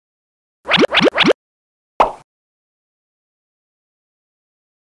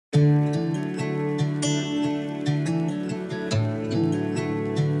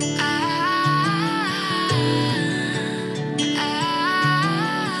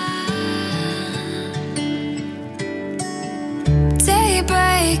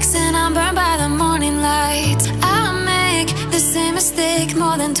breaks and I'm burned by the morning light. I make the same mistake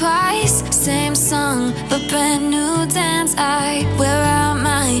more than twice. Same song, but brand new dance. I wear out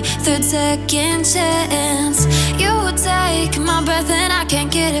my third second chance. You take my breath and I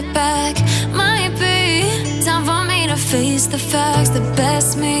can't get it back. Might be time for me to face the facts. The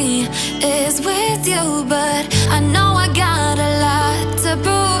best me is with you, but I know I got a lot to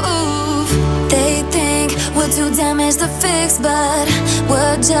prove. They think we're too damaged to fix, but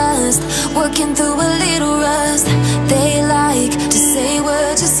we're just working through a little rust. They like to say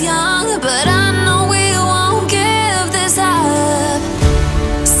we're just young, but I know we won't give this up.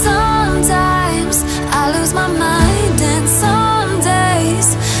 Sometimes I lose my mind, and some days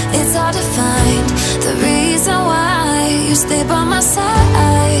it's hard to find the reason why you stay by my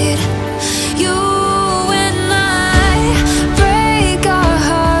side. You and I break our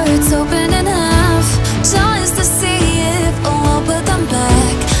hearts open in half, just to see if we'll put them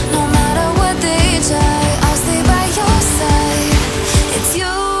back. No matter what they try, I'll stay by your side. It's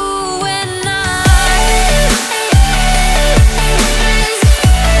you and I.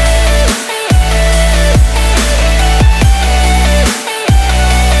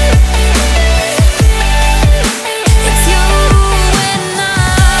 It's you and I.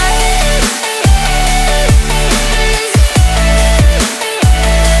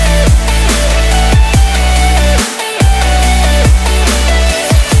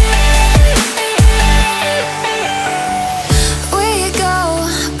 We go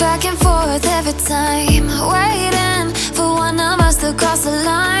back and forth every time, waiting for one of us to cross the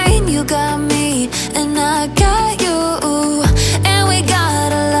line. You got me and I got you, and we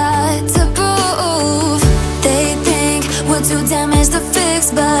got a lot to prove. They think we're too damaged to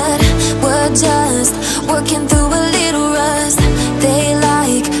fix, but we're just working through a little rust. They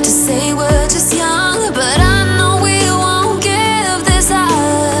like to say we're just young, but I know we won't give this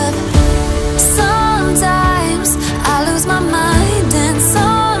up. Sometimes I lose my mind, and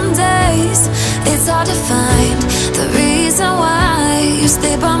some days it's hard to find the reason why you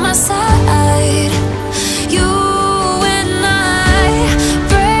stay by my side. You and I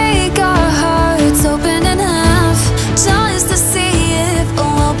break our hearts open in half, just to see if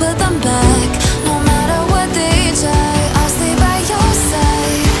we'll put them back. No matter what they try, I'll stay by your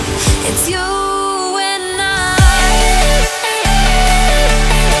side. It's you and I.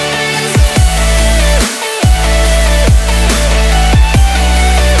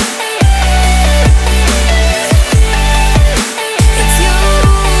 It's you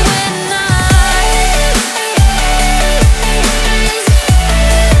and I. It's you and I.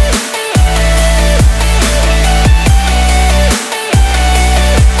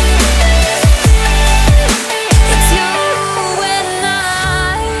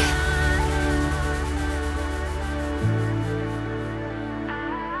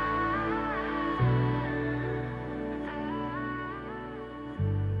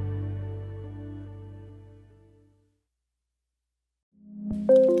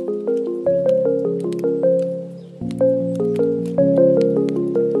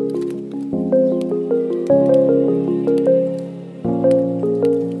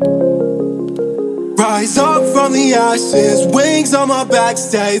 Rise up from the ashes, wings on my back,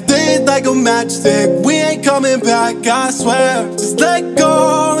 stay lit like a matchstick. We ain't coming back, I swear. Just let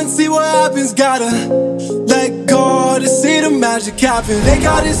go and see what happens. Gotta let go to see the magic happen. They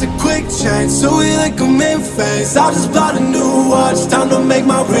got us a quick change, so we like them in phase. I just bought a new watch, time to make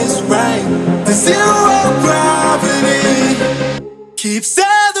my wrist ring. The zero gravity keeps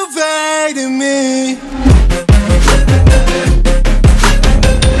elevating me.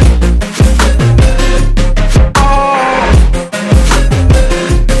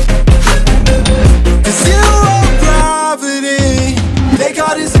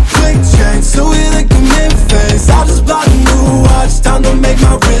 So we like them in phase. I just bought a new watch, time to make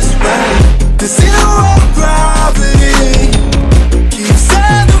my wrist ring. The zero gravity keeps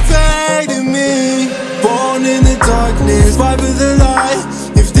elevating me. Born in the darkness, fight for the light.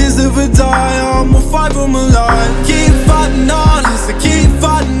 If this ever die, I'ma fight for my life. Keep fighting on, listen, keep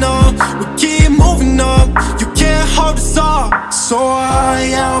fighting on. We keep moving up, you can't hold us up. So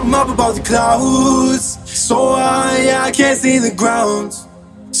high, I'm up above the clouds. So high, I can't see the ground.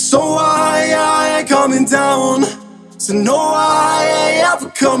 So I ain't coming down. So no, I ain't ever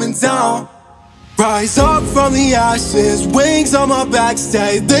coming down. Rise up from the ashes, wings on my back,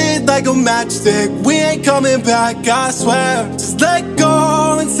 stay lit like a matchstick. We ain't coming back, I swear. Just let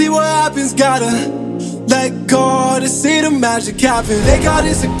go and see what happens. Gotta let go to see the magic happen. They got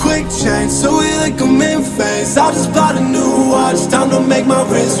us a quick change, so we like them in phase. I just bought a new watch, time to make my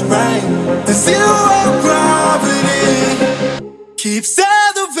wrist ring. The zero gravity keeps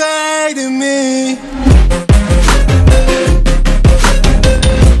elevating. fading me.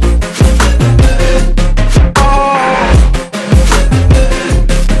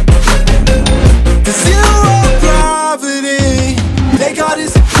 The zero gravity, they got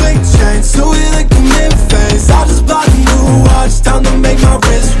this quick change, so we like a mid-phase. I just bought a new watch, time to make my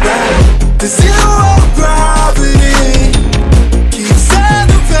wrist red. The zero gravity keeps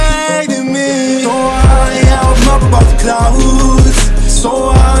elevating me. So I'm up above the clouds. So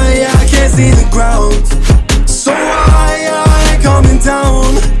I can't see the ground. So I ain't coming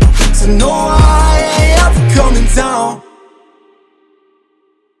down. So no, I ain't ever coming down.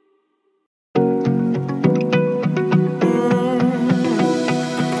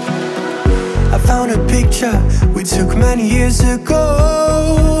 I found a picture we took many years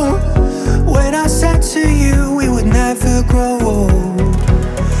ago, when I said to you we would never grow old.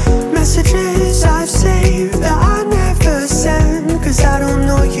 Messages I've saved that I never send, cause I don't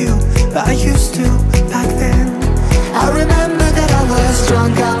know you, but I used to back then. I remember that I was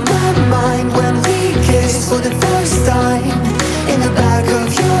drunk out my mind when we kissed for the first time. In the back of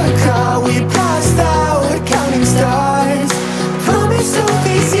your car we passed out counting stars. Promised all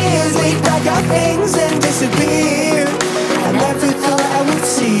these years we'd pack our things and disappear. I never thought I would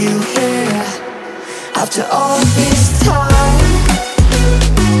see you here after all this time.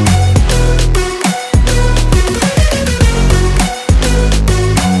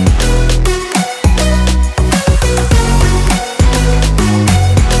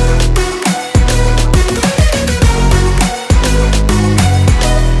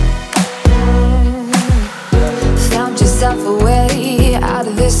 Away out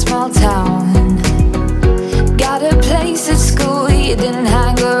of this small town, got a place at school you didn't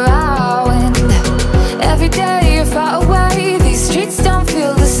hang around. Every day you're far away, these streets don't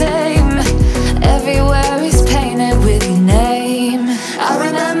feel the same. Everywhere is painted with your name. I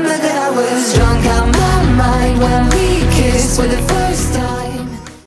remember that I was drunk out my mind when we kissed for the